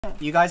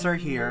You guys are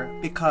here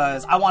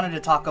because I wanted to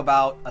talk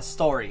about a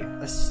story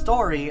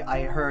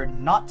I heard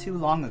not too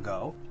long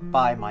ago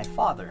by my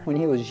father. When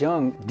he was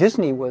young,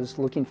 Disney was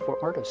looking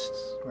for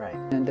artists. Right.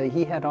 And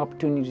he had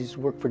opportunities to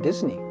work for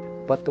Disney,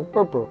 but the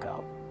war broke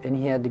out and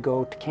he had to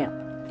go to camp.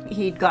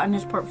 He'd gotten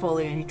his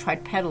portfolio and he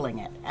tried peddling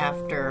it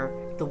after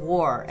the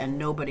war, and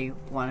nobody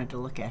wanted to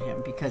look at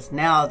him because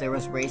now there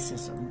was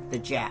racism, the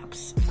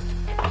Japs.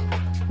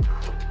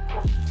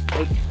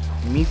 Hey,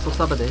 Miso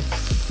Saba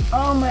desu.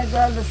 Oh my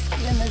god, the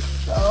skin is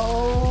so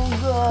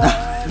good.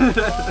 Oh my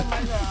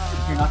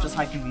god. You're not just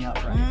hyping me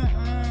up, right?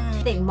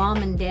 I think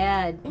mom and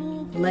dad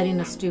letting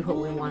us do what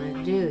we wanted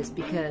to do is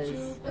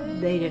because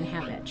they didn't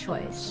have that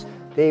choice.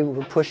 They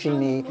were pushing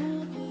me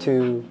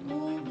to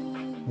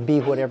be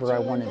whatever I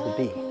wanted to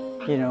be.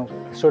 You know,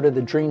 sort of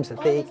the dreams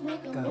that they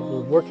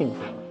were working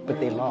for,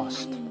 but they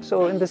lost.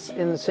 So in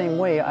the same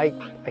way, I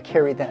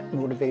carry that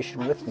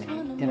motivation with me,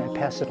 and I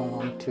pass it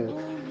along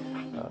to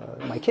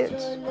my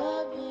kids.